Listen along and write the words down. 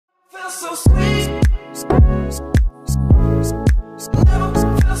so sweet.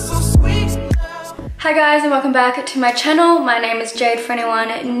 Hi guys, and welcome back to my channel. My name is Jade for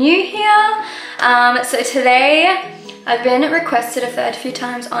anyone new here. So today I've been requested a fair few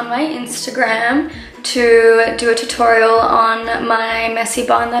times on my Instagram to do a tutorial on my messy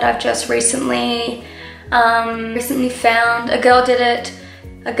bun that I've just recently found.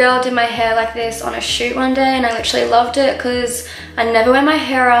 A girl did my hair like this on a shoot one day, and I literally loved it because I never wear my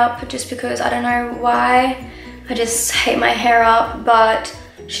hair up just because I don't know why. I just hate my hair up, but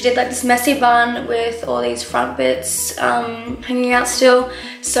she did like this messy bun with all these front bits hanging out still.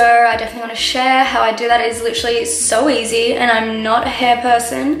 So I definitely want to share how I do that. It is literally so easy, and I'm not a hair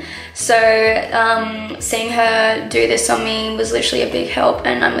person. So seeing her do this on me was literally a big help,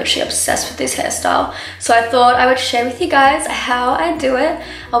 and I'm literally obsessed with this hairstyle. So I thought I would share with you guys how I do it.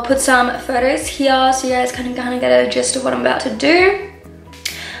 I'll put some photos here so you guys can kind of get a gist of what I'm about to do.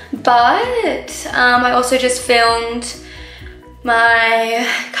 But I also just filmed my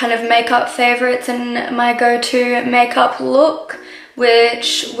kind of makeup favorites and my go-to makeup look,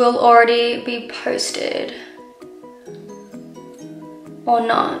 which will already be posted or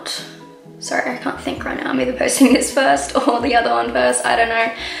not. Sorry, I can't think right now. I'm either posting this first or the other one first, I don't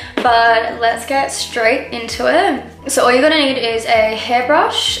know. But let's get straight into it. So all you're gonna need is a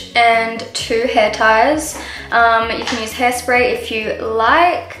hairbrush and 2 hair ties. You can use hairspray if you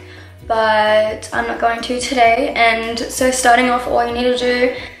like, but I'm not going to today. And so starting off, all you need to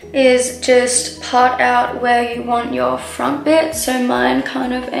do is just part out where you want your front bit. So mine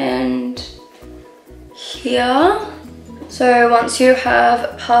kind of end here. So once you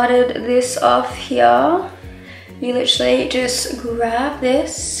have parted this off here, you literally just grab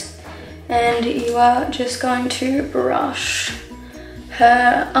this and you are just going to brush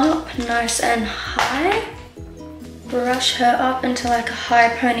her up nice and high. Brush her up into like a high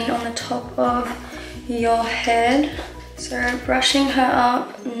pony on the top of your head. So brushing her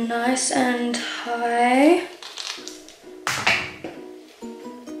up nice and high.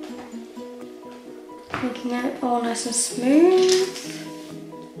 Making it all nice and smooth.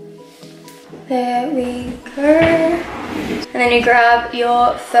 There we go. And then you grab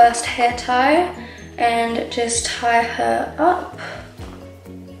your first hair tie and just tie her up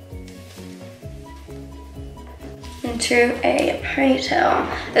into a ponytail.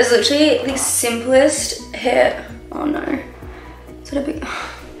 It's literally the simplest hair. Oh no. Is that a big,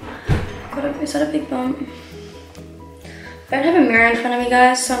 is that a big bump? I don't have a mirror in front of me,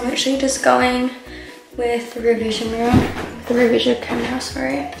 guys, so I'm literally just going with the rear vision mirror. The rear vision camera,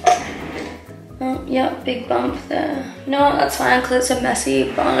 sorry. Oh, yeah, big bump there. You know what, that's fine because it's a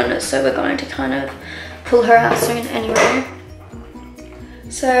messy bun, so we're going to kind of pull her out soon anyway.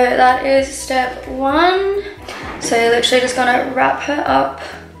 So that is step 1. So you're literally just gonna wrap her up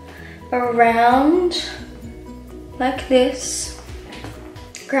around like this.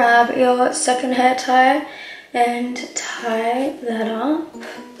 Grab your second hair tie and tie that up.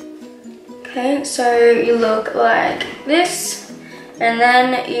 Okay, so you look like this. And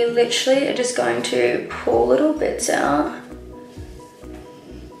then you literally are just going to pull little bits out.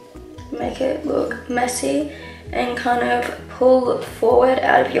 Make it look messy and kind of pull forward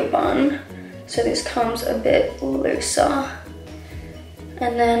out of your bun. So this comes a bit looser.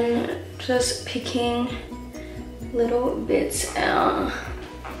 And then just picking little bits out.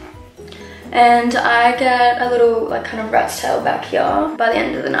 And I get a little like kind of rat's tail back here by the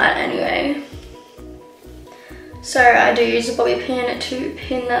end of the night anyway. So I do use a bobby pin to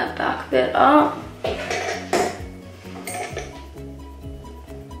pin that back bit up.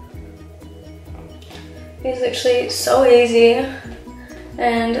 It's literally so easy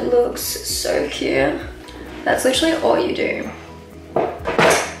and it looks so cute. That's literally all you do.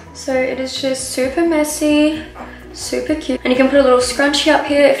 So it is just super messy, super cute. And you can put a little scrunchie up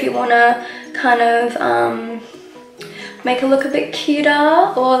here if you want to kind of make it look a bit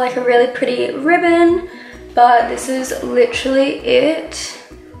cuter, or like a really pretty ribbon. But this is literally it.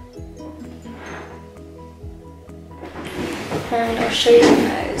 And I'll show you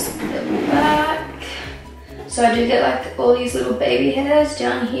guys the back. So I do get like all these little baby hairs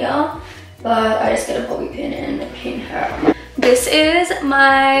down here, but I just get a bobby pin and pin her. This is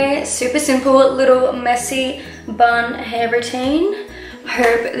my super simple little messy bun hair routine. I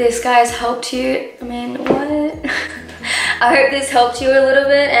hope this guys helped you. I mean, what? I hope this helped you a little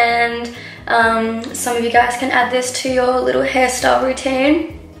bit, and some of you guys can add this to your little hairstyle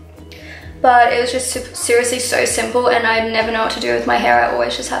routine. But it was just seriously so simple, and I never know what to do with my hair. I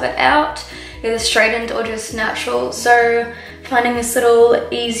always just have it out, either straightened or just natural. So finding this little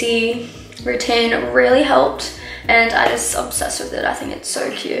easy routine really helped, and I just obsessed with it. I think it's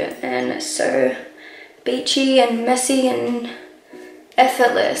so cute and so beachy and messy and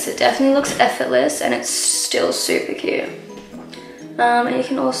effortless. It definitely looks effortless and it's still super cute. And you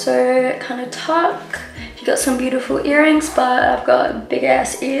can also kind of tuck. You got some beautiful earrings, but I've got big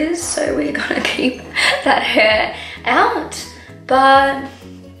ass ears, so we're gonna keep that hair out. But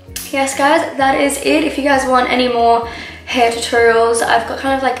yes guys, that is it. If you guys want any more hair tutorials, I've got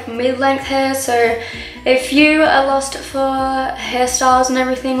kind of like mid-length hair, so if you are lost for hairstyles and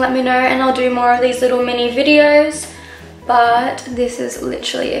everything, let me know and I'll do more of these little mini videos. But this is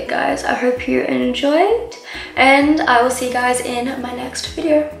literally it guys. I hope you enjoyed and I will see you guys in my next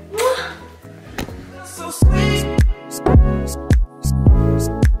video.